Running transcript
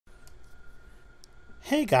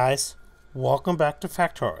Hey guys, welcome back to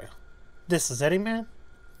Factorio. This is EddieMan,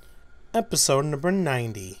 episode number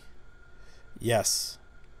 90. Yes,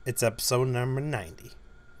 it's episode number 90.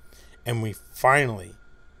 And we finally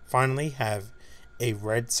have a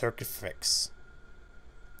red circuit fix.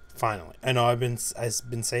 Finally. I know I've been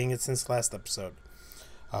saying it since last episode.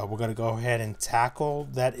 We're going to go ahead and tackle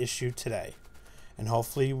that issue today. And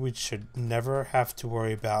hopefully we should never have to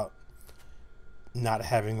worry about not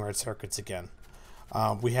having red circuits again.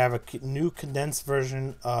 We have a new condensed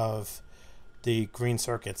version of the green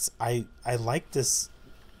circuits. I like this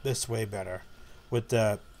way better with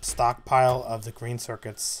the stockpile of the green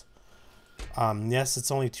circuits. Yes, it's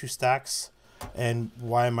only 2 stacks, and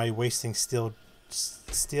why am I wasting steel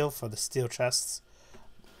for the steel chests?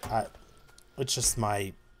 It's just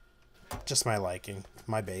my liking,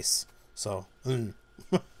 my base. So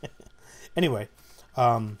anyway,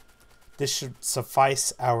 this should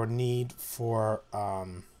suffice our need for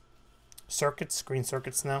circuits, green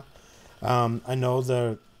circuits now. I know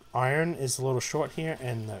the iron is a little short here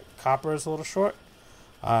and the copper is a little short.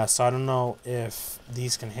 So I don't know if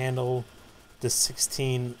these can handle the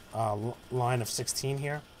 16 line of 16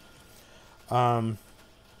 here.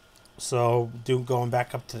 So going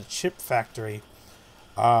back up to the chip factory,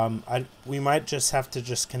 we might just have to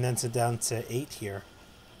condense it down to 8 here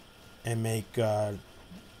and make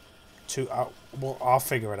 2. Well, I'll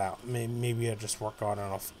figure it out. Maybe I'll just work on it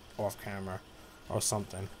off camera or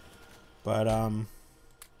something. But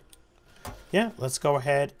yeah, let's go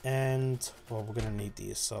ahead and, well, we're gonna need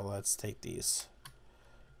these, so let's take these.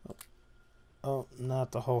 Oh,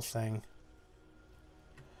 not the whole thing.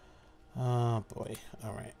 Oh boy.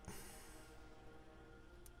 All right.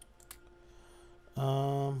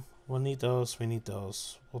 We'll need those. We need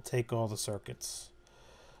those. We'll take all the circuits.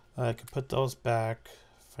 I could put those back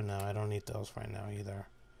for now. I don't need those right now either.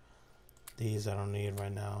 These I don't need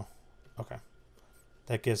right now. Okay.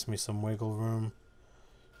 That gives me some wiggle room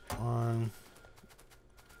on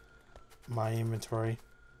my inventory.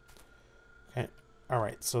 Okay.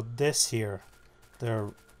 Alright, so this here,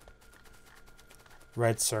 the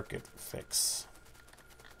red circuit fix.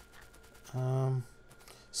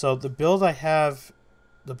 So the build I have,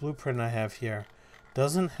 the blueprint I have here,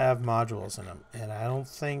 doesn't have modules in them, and I don't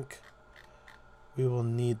think we will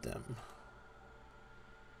need them.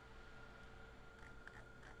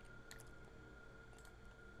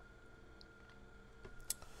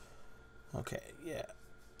 Okay, yeah.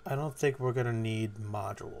 I don't think we're going to need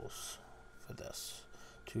modules for this.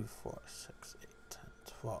 2, 4, 6, 8, 10,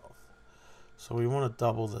 12. So we want to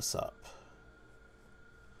double this up.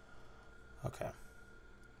 Okay.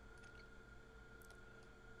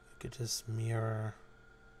 We could just mirror.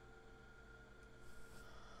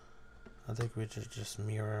 I think we should just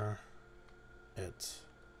mirror it.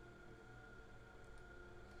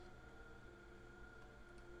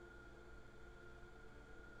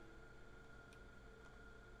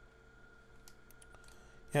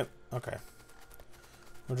 Yep, okay.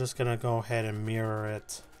 We're just gonna go ahead and mirror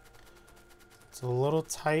it. It's a little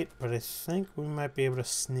tight, but I think we might be able to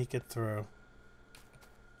sneak it through.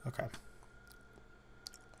 Okay.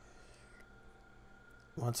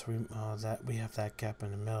 Once we we have that gap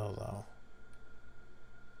in the middle though.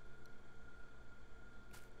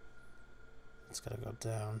 It's gotta go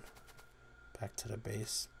down, back to the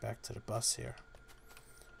base, back to the bus here.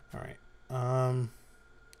 All right. How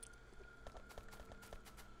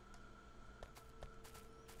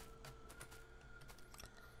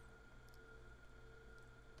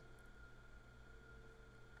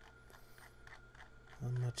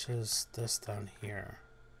much is this down here?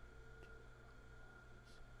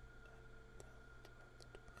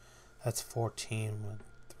 That's 14 with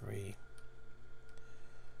 3.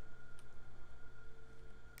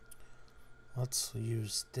 Let's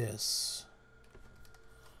use this.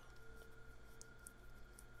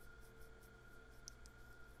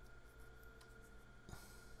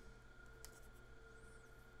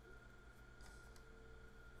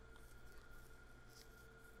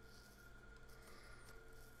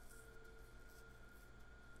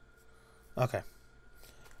 Okay.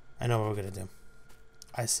 I know what we're gonna do.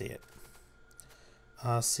 I see it.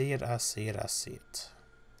 I see it.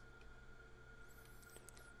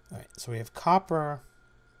 Alright, so we have copper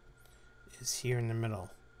is here in the middle.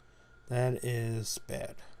 That is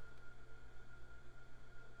bad.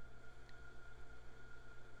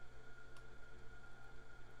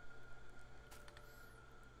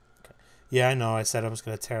 Okay. Yeah, I know. I said I was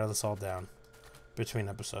going to tear this all down between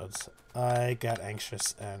episodes. I got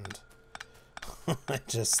anxious and I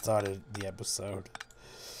just started the episode.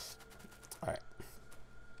 Alright.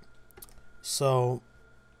 So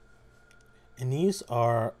And these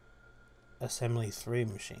are assembly 3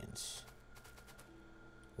 machines.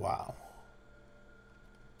 Wow.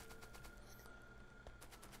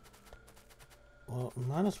 Well,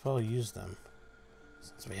 might as well use them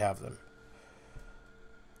since we have them.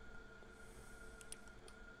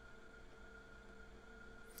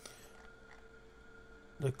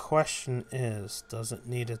 The question is, does it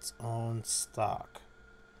need its own stock?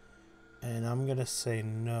 And I'm going to say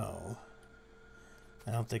no.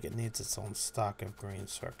 I don't think it needs its own stock of green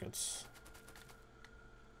circuits.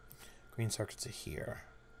 Green circuits are here.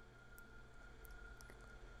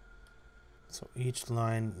 So each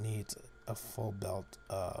line needs a full belt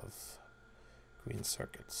of green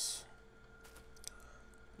circuits.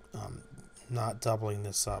 Not doubling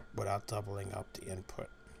this up without doubling up the input.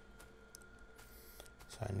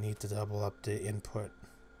 So I need to double up the input.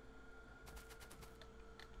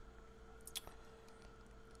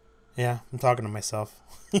 Yeah, I'm talking to myself.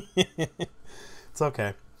 It's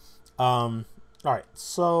okay. Alright,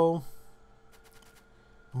 so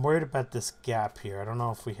I'm worried about this gap here. I don't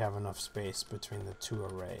know if we have enough space between the 2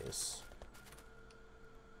 arrays.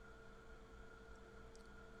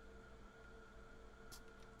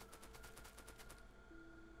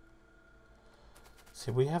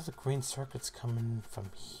 See, we have the green circuits coming from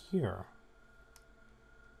here.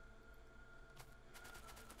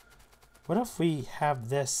 What if we have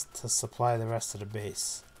this to supply the rest of the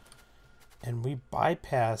base? And we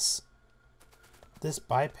bypass... This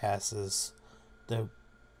bypasses the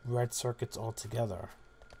red circuits altogether.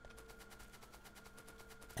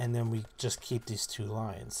 And then we just keep these 2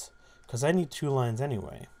 lines. Because I need 2 lines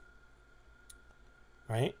anyway.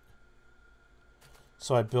 Right?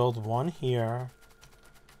 So I build one here...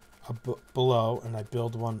 below, and I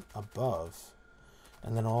build one above,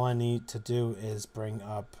 and then all I need to do is bring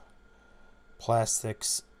up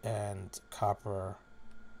plastics and copper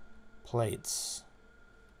plates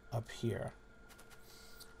up here.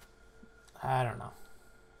 I don't know.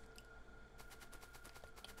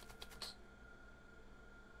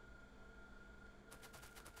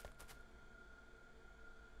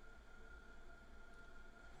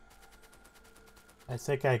 I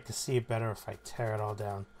think I can see it better if I tear it all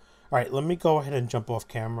down. Alright, let me go ahead and jump off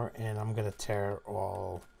camera, and I'm gonna tear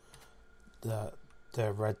all the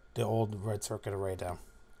old red circuit array down.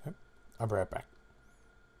 Okay? I'll be right back.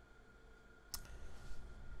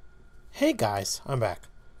 Hey guys, I'm back.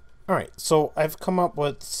 Alright, so I've come up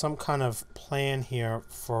with some kind of plan here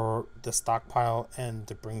for the stockpile and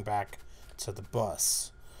to bring back to the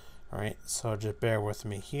bus. Alright, so just bear with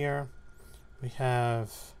me here. We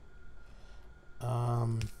have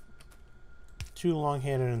 2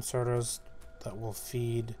 long-handed inserters that will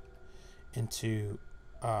feed into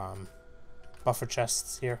buffer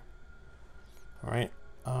chests here. Alright,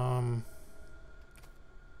 I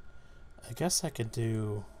guess I could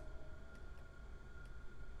do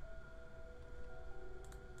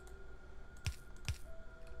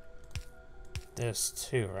this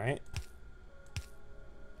too, right?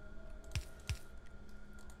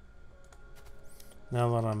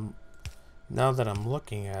 Now that I'm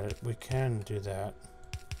looking at it, we can do that.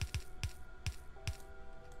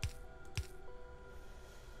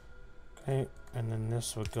 Okay, and then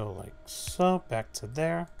this would go like so, back to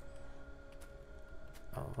there.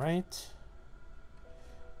 All right.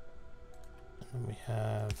 And then we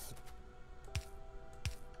have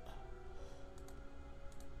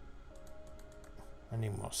I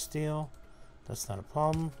need more steel. That's not a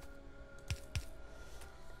problem.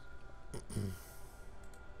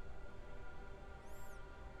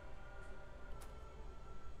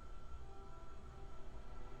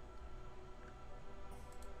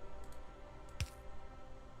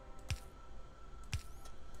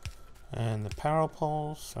 And the power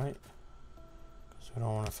poles, right? Because we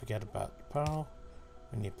don't want to forget about the power.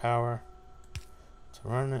 We need power to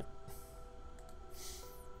run it.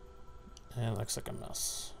 And it looks like a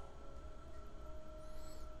mess.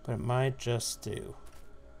 But it might just do.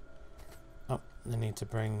 Oh, I need to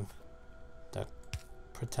bring the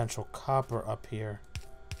potential copper up here.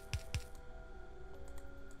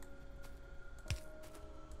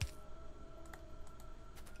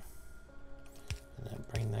 And then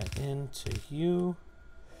bring that into you.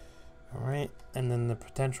 Alright, and then the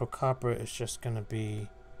potential copper is just going to be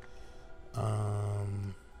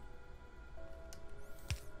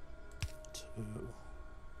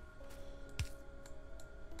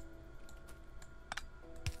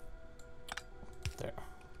there.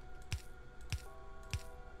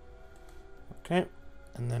 Okay,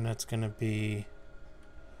 and then it's going to be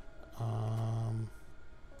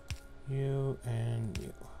you and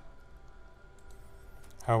you.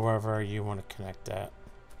 However you want to connect that.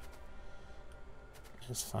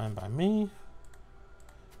 is fine by me.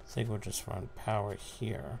 I think we'll just run power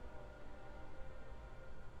here.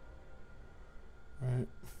 Right.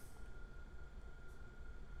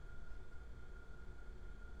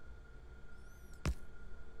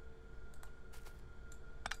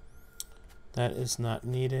 That is not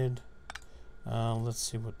needed. Let's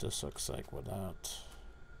see what this looks like without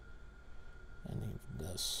any of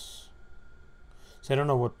this. So I don't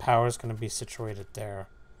know what power is going to be situated there.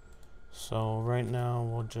 So right now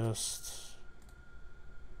we'll just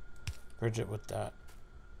bridge it with that.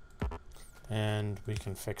 And we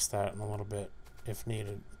can fix that in a little bit if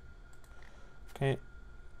needed. Okay.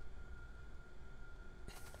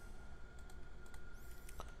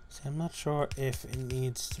 See, I'm not sure if it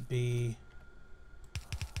needs to be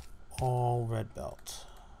all red belt.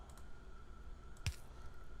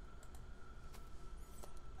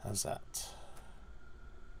 How's that?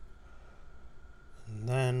 And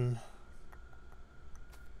then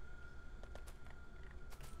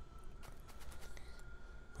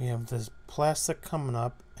we have this plastic coming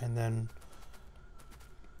up, and then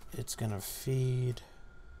it's gonna feed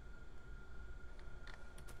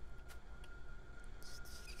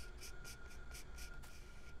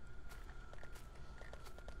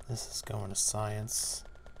this is going to science.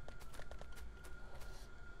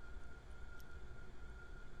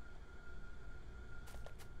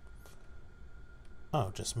 Oh,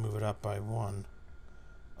 just move it up by 1.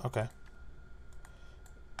 Okay.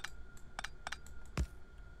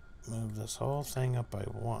 Move this whole thing up by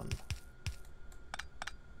 1.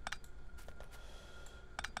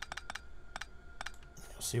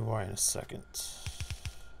 You'll see why in a second.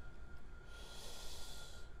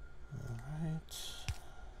 Alright.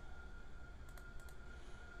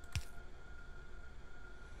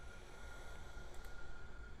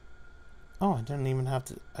 Oh, I didn't even have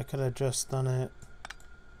to. I could have just done it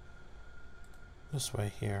this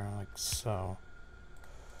way here, like so.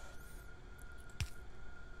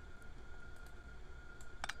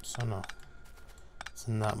 So no, let's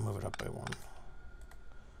not move it up by 1.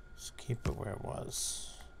 Just keep it where it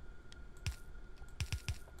was.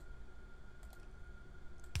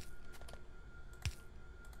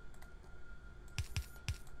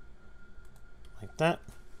 Like that.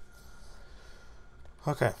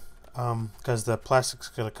 Okay. Because the plastic's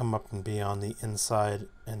going to come up and be on the inside,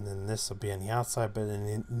 and then this will be on the outside, but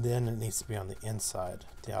then it needs to be on the inside,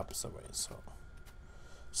 the opposite way.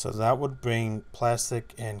 So that would bring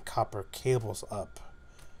plastic and copper cables up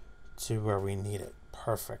to where we need it.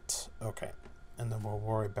 Perfect. Okay. And then we'll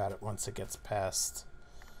worry about it once it gets past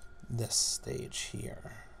this stage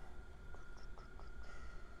here.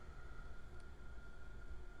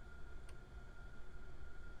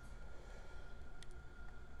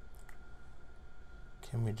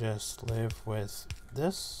 Can we just live with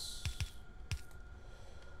this?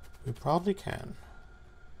 We probably can.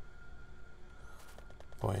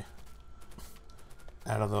 Boy.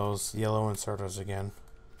 Out of those yellow inserters again.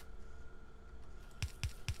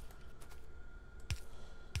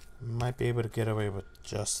 Might be able to get away with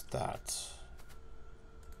just that.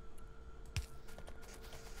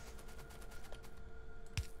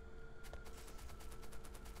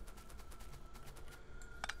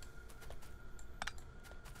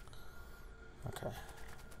 Okay.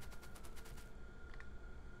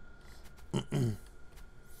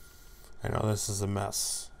 I know this is a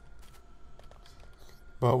mess.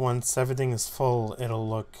 But once everything is full, it'll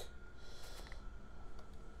look...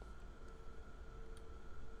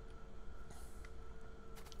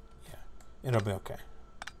 Yeah, it'll be okay.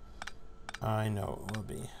 I know it will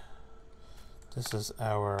be. This is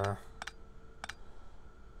our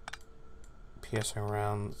piercing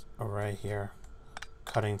round array here.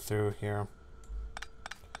 Cutting through here.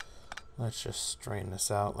 Let's just straighten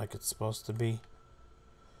this out like it's supposed to be.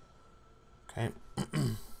 Okay.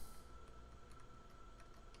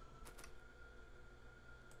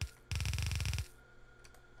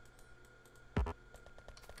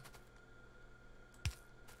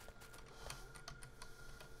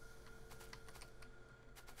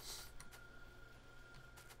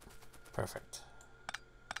 Perfect.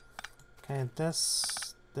 Okay,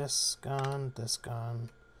 this gone, this gone.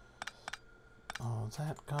 Oh,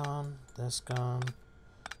 that gone, this gone.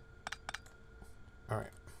 Alright.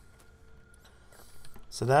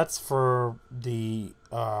 So that's for the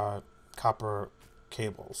copper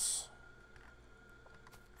cables.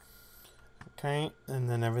 Okay, and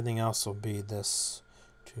then everything else will be this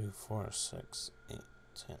 2, 4, 6, 8, 10,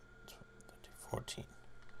 12, 13, 14.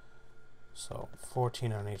 So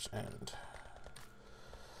 14 on each end.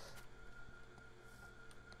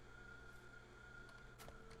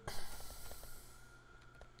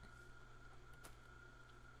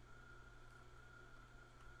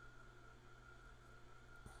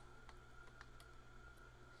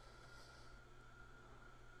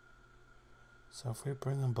 So if we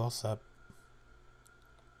bring them both up,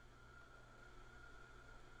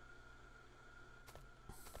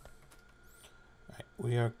 right,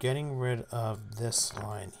 we are getting rid of this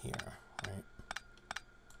line here, right?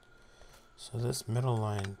 So this middle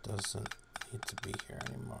line doesn't need to be here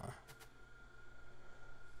anymore.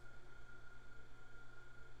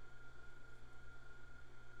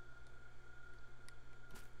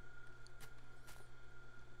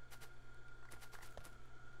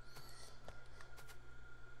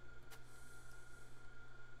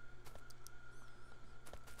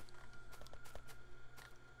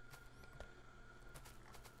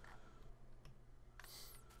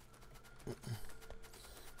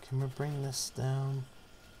 Can we bring this down?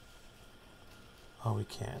 Oh, we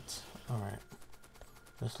can't. Alright.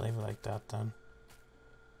 Just leave it like that then.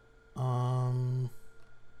 I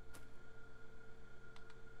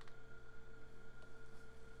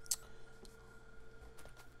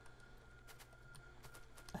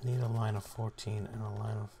need a line of 14 and a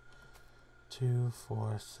line of 2,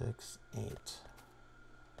 4, 6, 8.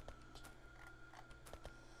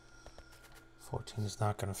 14 is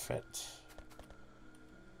not going to fit.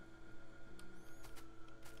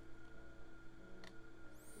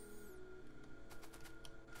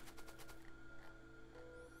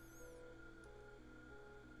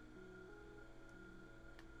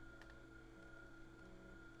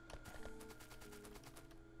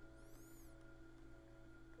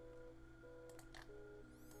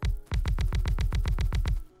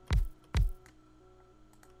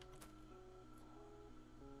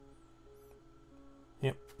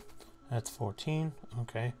 Yep, that's 14,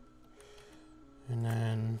 okay. And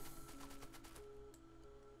then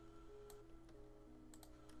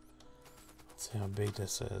let's see how big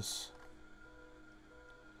this is.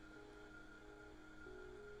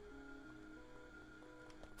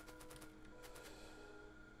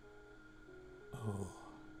 Oh,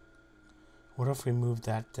 what if we move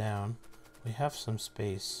that down? We have some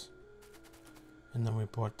space, and then we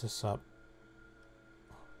brought this up.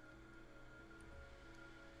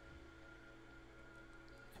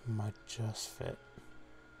 It might just fit.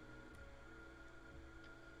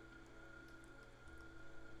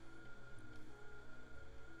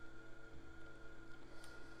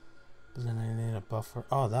 But then I need a buffer.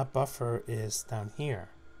 Oh, that buffer is down here.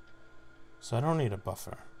 So I don't need a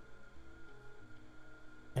buffer.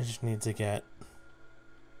 I just need to get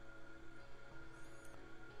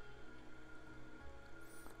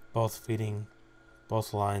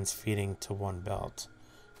both lines feeding to one belt.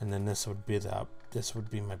 And then this would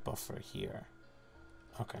be my buffer here.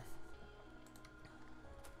 Okay.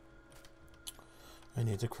 I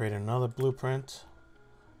need to create another blueprint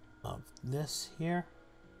of this here.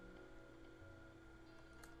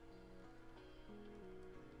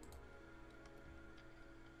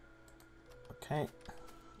 Okay.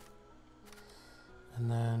 And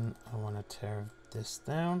then I want to tear this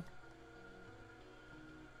down.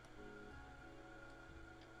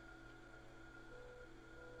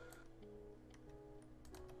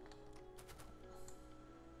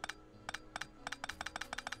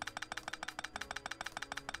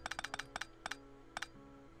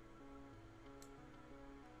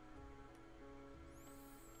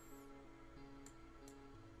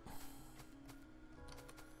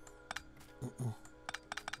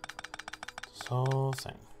 This whole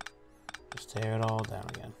thing. Just tear it all down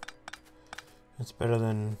again. It's better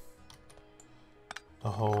than the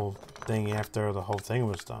whole thing after the whole thing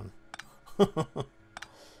was done.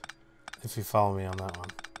 If you follow me on that one.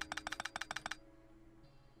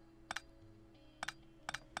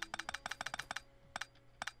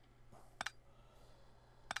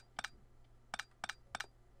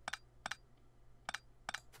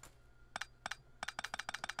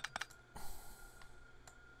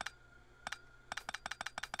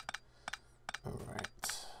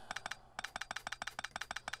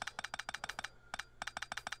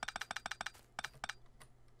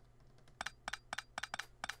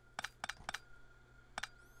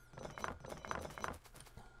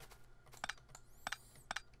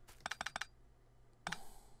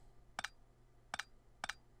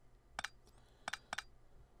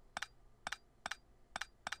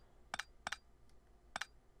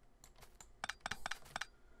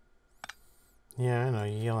 Yeah, I know,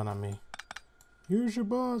 you're yelling at me. Use your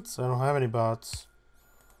bots. I don't have any bots.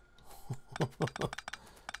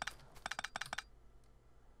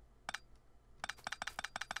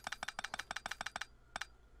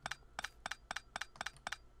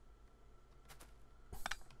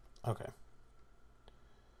 Okay.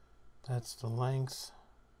 That's the length.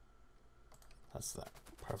 That's that.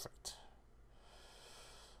 Perfect.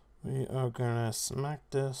 We are gonna smack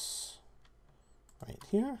this right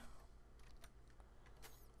here.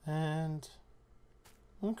 And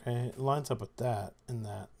okay, it lines up with that and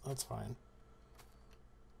that. That's fine.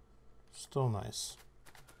 Still nice.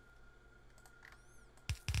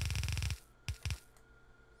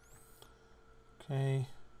 Okay.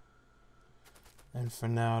 And for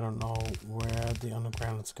now, I don't know where the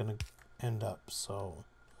underground is going to end up, so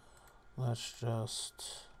let's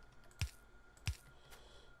just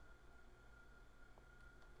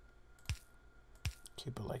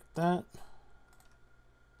keep it like that.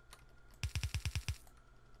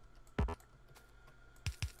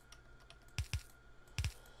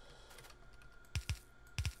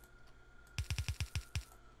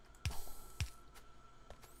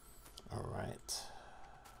 All right.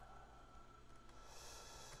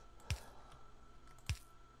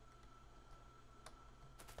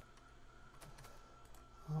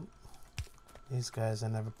 These guys I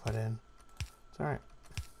never put in. It's all right.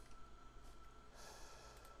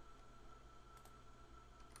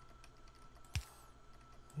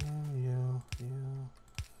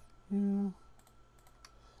 You.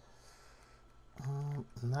 I'm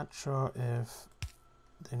not sure if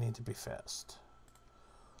they need to be fast.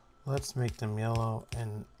 Let's make them yellow,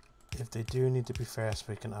 and if they do need to be fast,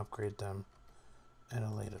 we can upgrade them at a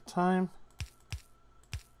later time.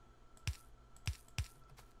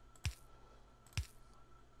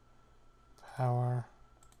 Power.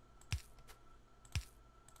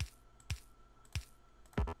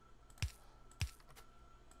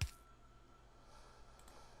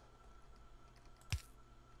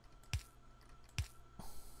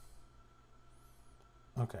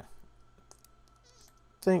 Okay.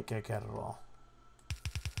 Think I got it all.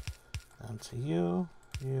 Down to you.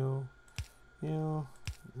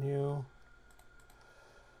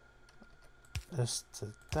 This to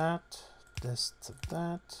that. This to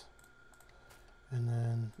that. And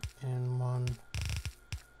then in one.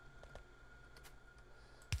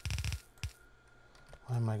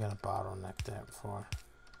 Why am I gonna bottleneck that for?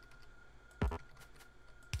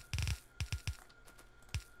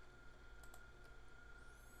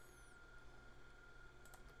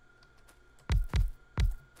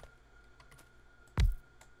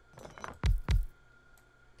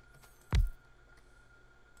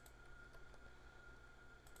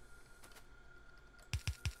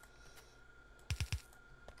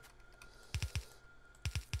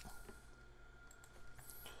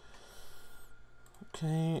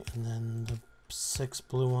 Okay, and then the 6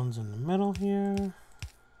 blue ones in the middle here.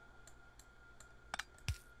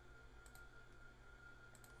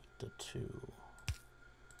 The 2.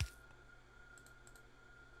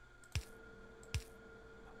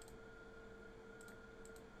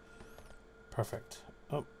 Perfect.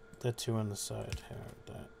 Oh, the 2 on the side here,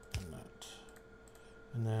 that and that.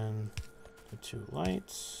 And then the 2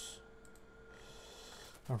 lights.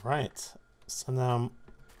 All right. So now,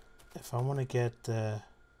 if I want to get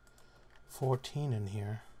 14 in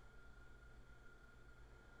here,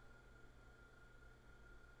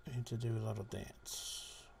 I need to do a little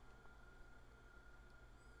dance.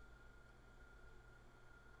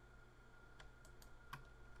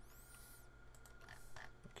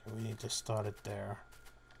 Okay, we need to start it there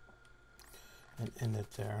and end it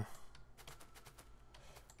there.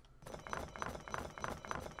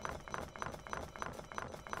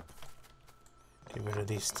 Get rid of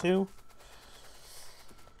these 2.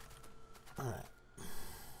 All right.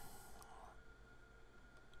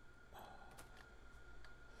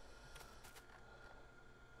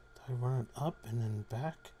 Do I run it up and then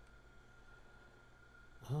back?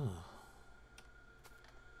 Oh.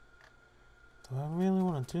 Do I really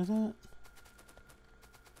want to do that?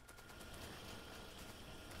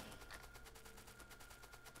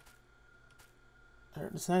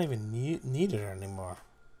 It's not even needed anymore.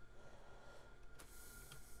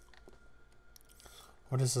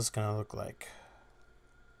 What is this gonna look like?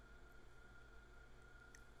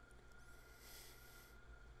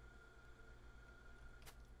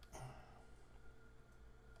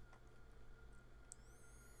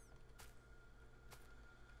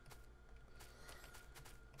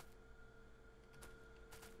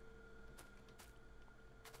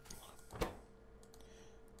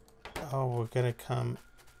 Oh, we're gonna come.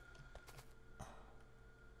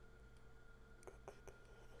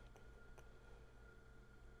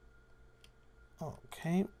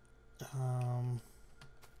 Okay.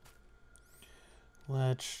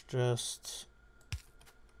 Let's just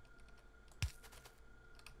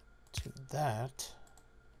do that.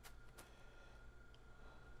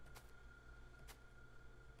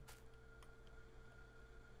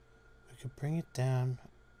 We could bring it down.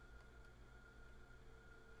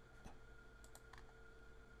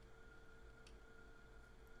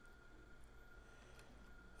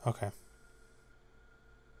 Okay.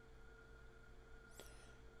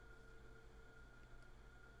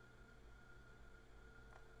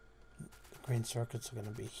 The green circuits are going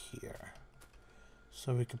to be here.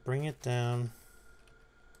 So we could bring it down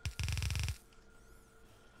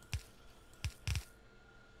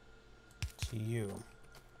to you.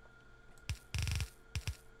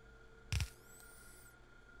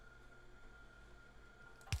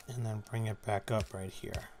 And then bring it back up right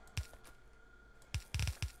here.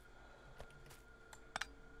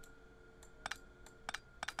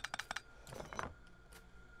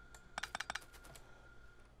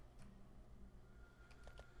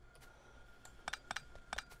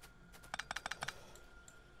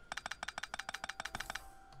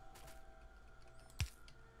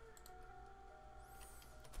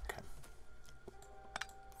 Okay.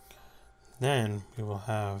 Then we will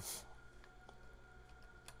have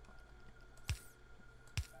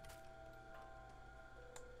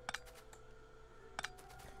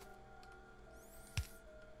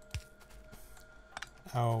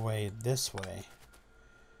our way this way,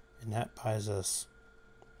 and that buys us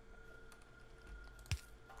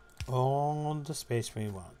all the space we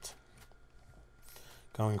want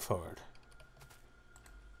going forward.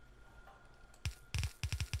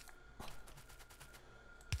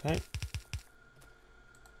 Okay.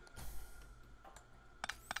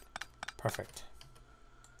 Perfect.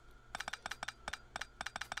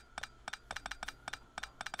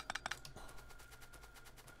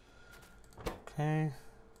 Okay.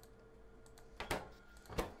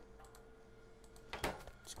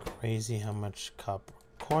 It's crazy how much copper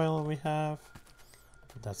coil we have,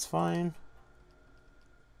 but that's fine.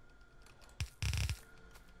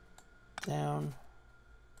 Down.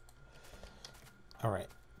 All right.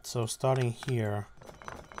 So starting here,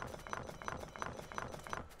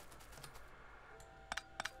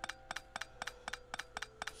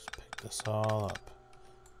 just pick this all up.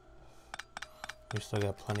 We still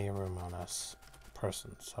got plenty of room on us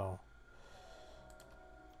person, so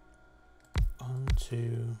 1,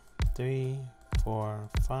 2, 3, 4,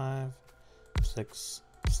 5, 6,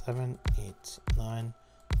 7, 8, 9,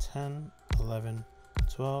 10, 11,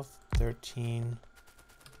 12, 13,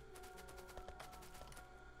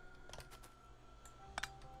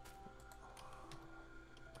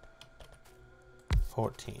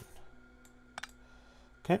 14.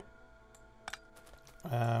 Okay.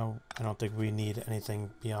 I don't think we need anything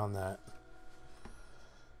beyond that.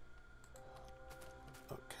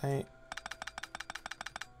 Okay.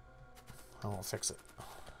 I will fix it.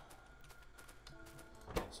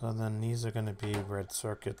 So then these are going to be red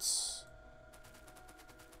circuits.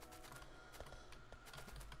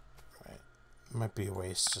 Right. Might be a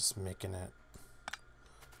waste just making it.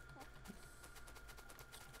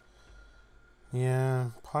 Yeah,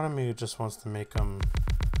 part of me just wants to make them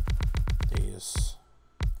these.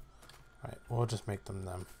 Right, we'll just make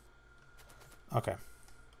them. Okay.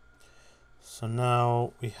 So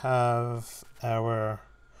now we have our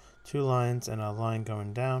 2 lines and a line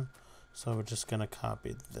going down. So we're just going to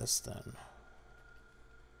copy this then.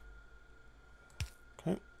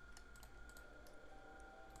 Okay.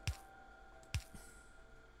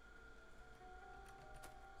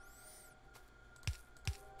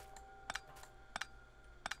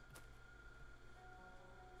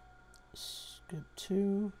 Skip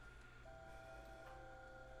 2.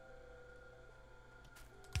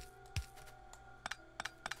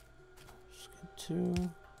 Skip 2.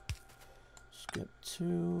 Skip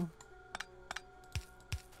 2.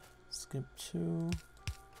 Skip 2.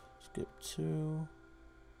 Skip 2.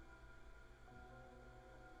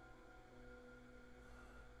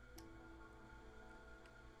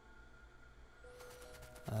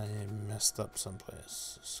 I messed up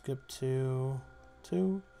someplace. Skip 2,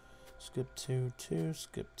 2. Skip 2, 2.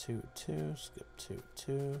 Skip 2, 2. Skip 2,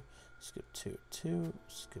 2. Skip 2, 2.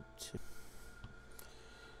 Skip 2.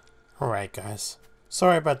 Alright, guys.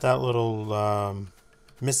 Sorry about that little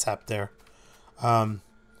mishap there.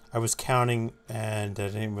 I was counting and I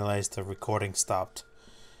didn't realize the recording stopped.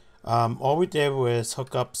 All we did was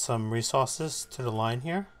hook up some resources to the line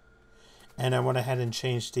here. And I went ahead and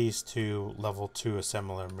changed these to level 2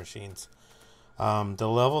 assembler machines. The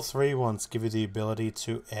level 3 ones give you the ability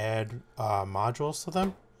to add modules to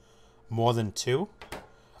them. More than 2.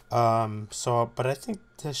 But I think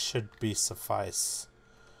this should be suffice.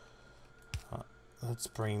 Let's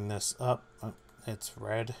bring this up. Oh, it's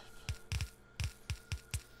red.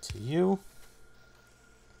 To you.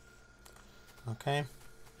 Okay.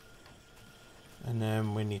 And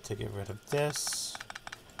then we need to get rid of this.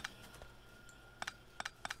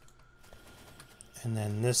 And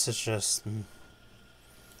then this is just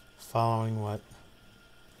following what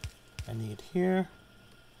I need here.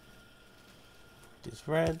 These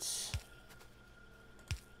reds.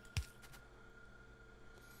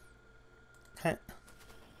 Okay.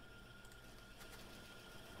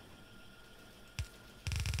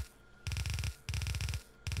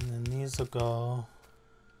 And then these will go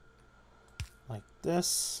like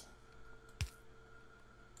this.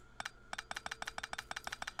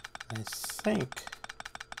 I think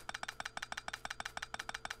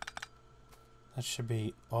that should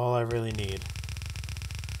be all I really need.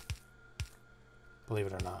 Believe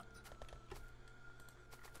it or not.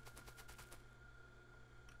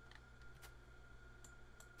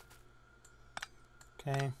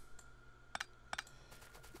 Okay.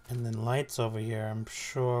 And then lights over here, I'm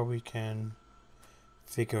sure we can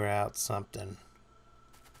figure out something.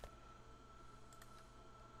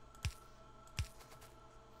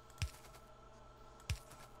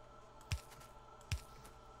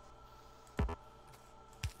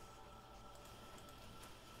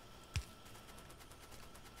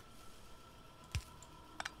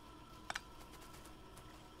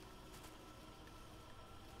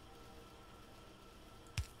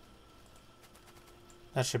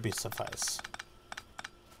 That should be suffice.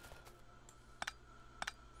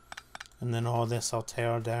 And then all this I'll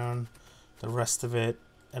tear down the rest of it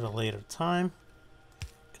at a later time,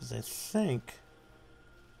 because I think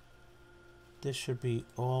this should be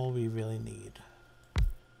all we really need.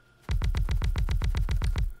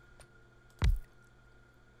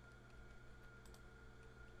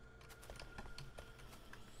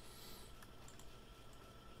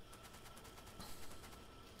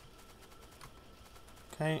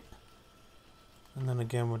 Okay, and then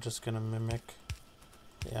again we're just going to mimic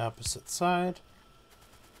the opposite side.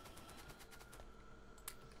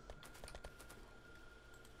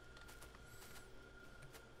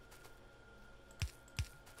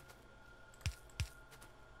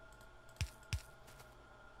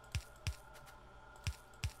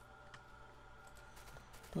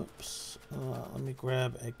 Oops, let me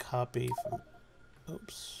grab a copy from,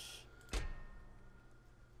 oops.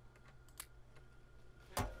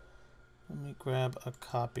 Let me grab a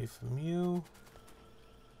copy from you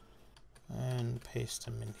and paste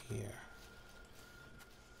them in here.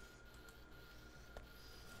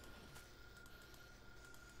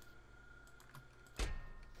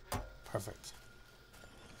 Perfect.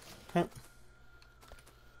 Okay.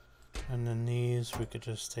 And then these, we could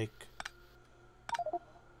just take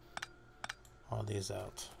all these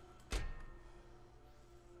out.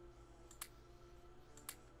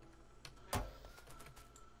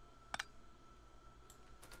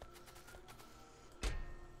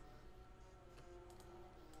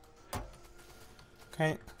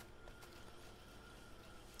 Okay.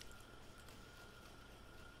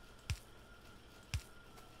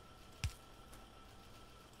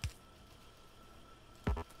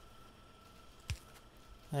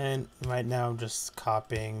 And right now I'm just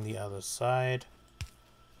copying the other side.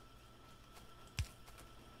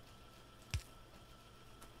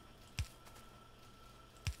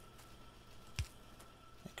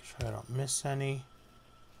 Making sure I don't miss any.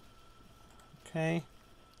 Okay.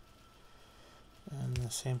 And the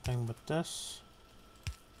same thing with this.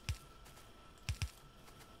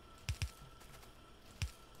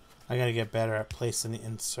 I gotta get better at placing the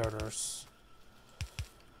inserters,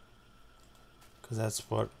 because that's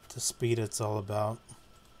what the speed it's all about.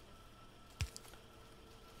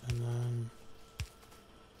 And then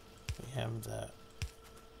we have that.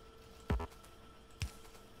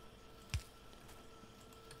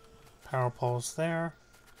 Power poles there.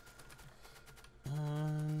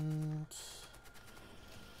 And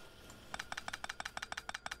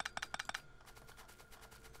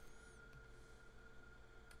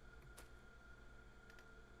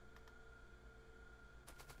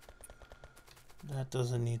that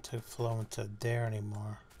doesn't need to flow into there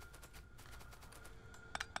anymore.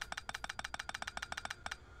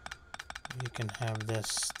 You can have this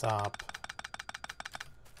stop.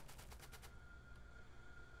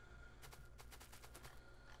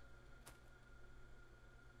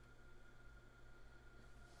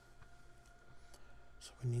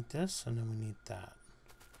 So we need this, and then we need that.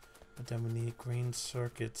 But then we need green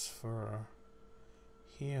circuits for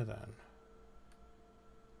here then.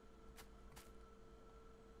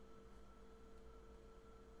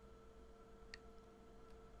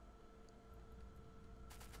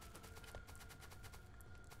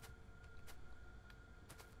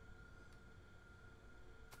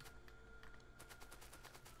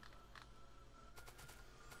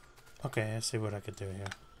 Okay, I see what I could do here.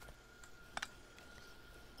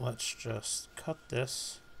 Let's just cut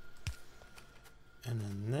this, and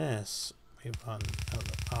then this we run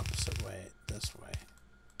the opposite way. this way.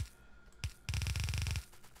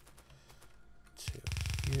 To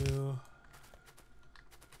you.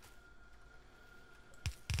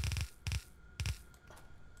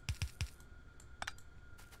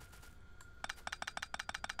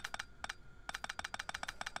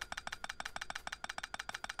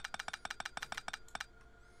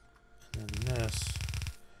 And then this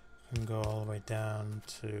can go all the way down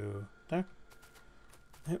to there.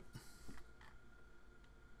 Yep.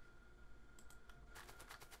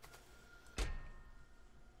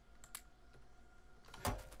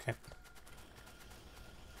 Okay.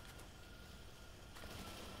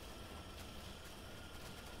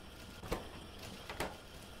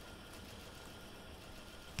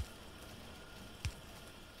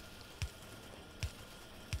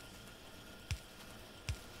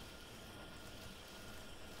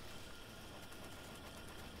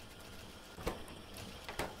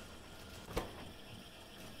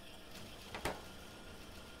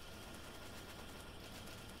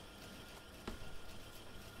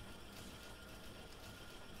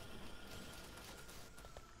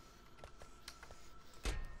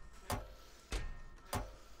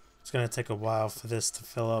 It's gonna take a while for this to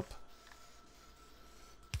fill up.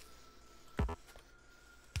 Okay,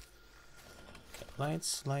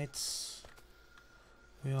 lights, lights.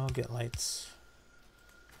 We all get lights.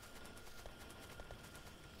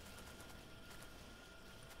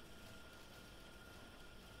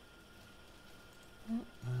 And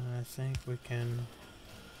I think we can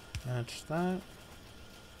match that.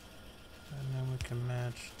 And then we can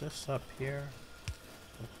match this up here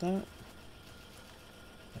with that.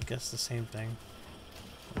 I guess the same thing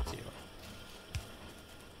with you.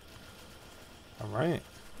 Alright.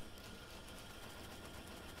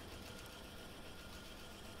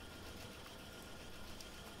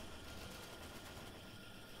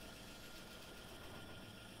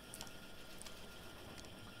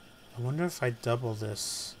 I wonder if I double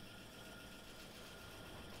this.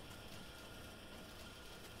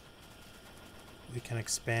 We can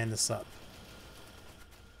expand this up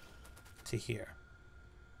to here.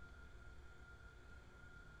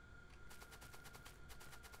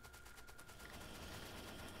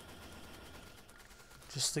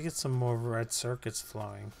 Just to get some more red circuits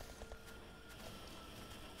flowing.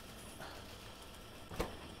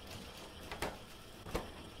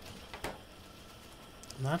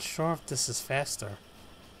 Not sure if this is faster.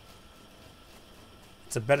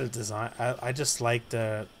 It's a better design. I just like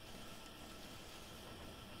the...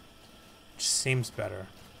 It just seems better.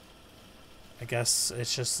 I guess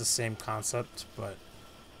it's just the same concept, but...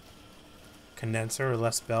 Condenser or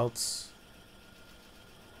less belts.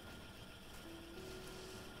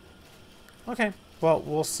 Okay, well,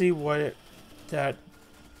 we'll see what that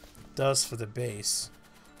does for the base.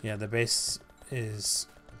 Yeah, the base is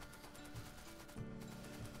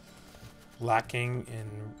lacking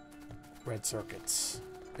in red circuits.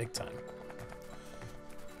 Big time.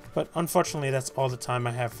 But unfortunately, that's all the time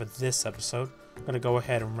I have for this episode. I'm going to go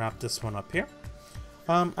ahead and wrap this one up here.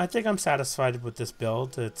 I think I'm satisfied with this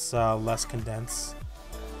build. It's less condensed.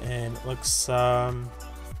 And it looks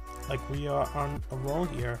like we are on a roll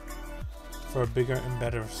here for bigger and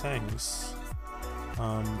better things.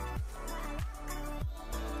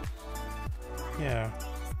 Yeah.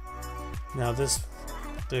 Now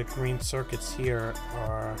the green circuits here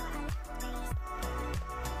are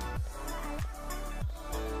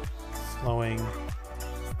flowing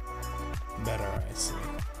better, I see.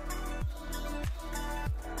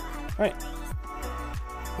 Alright.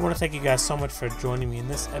 I want to thank you guys so much for joining me in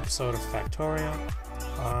this episode of Factorio.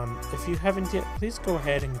 If you haven't yet, please go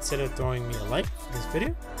ahead and consider throwing me a like for this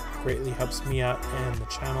video. Greatly helps me out and the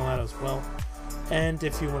channel out as well. And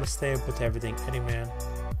if you want to stay up with everything EddieMan,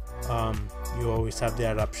 you always have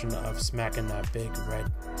that option of smacking that big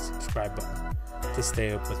red subscribe button to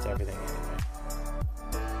stay up with everything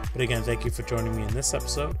EddieMan. But again, thank you for joining me in this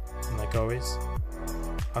episode, and like always,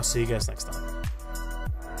 I'll see you guys next time.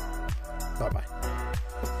 Bye bye.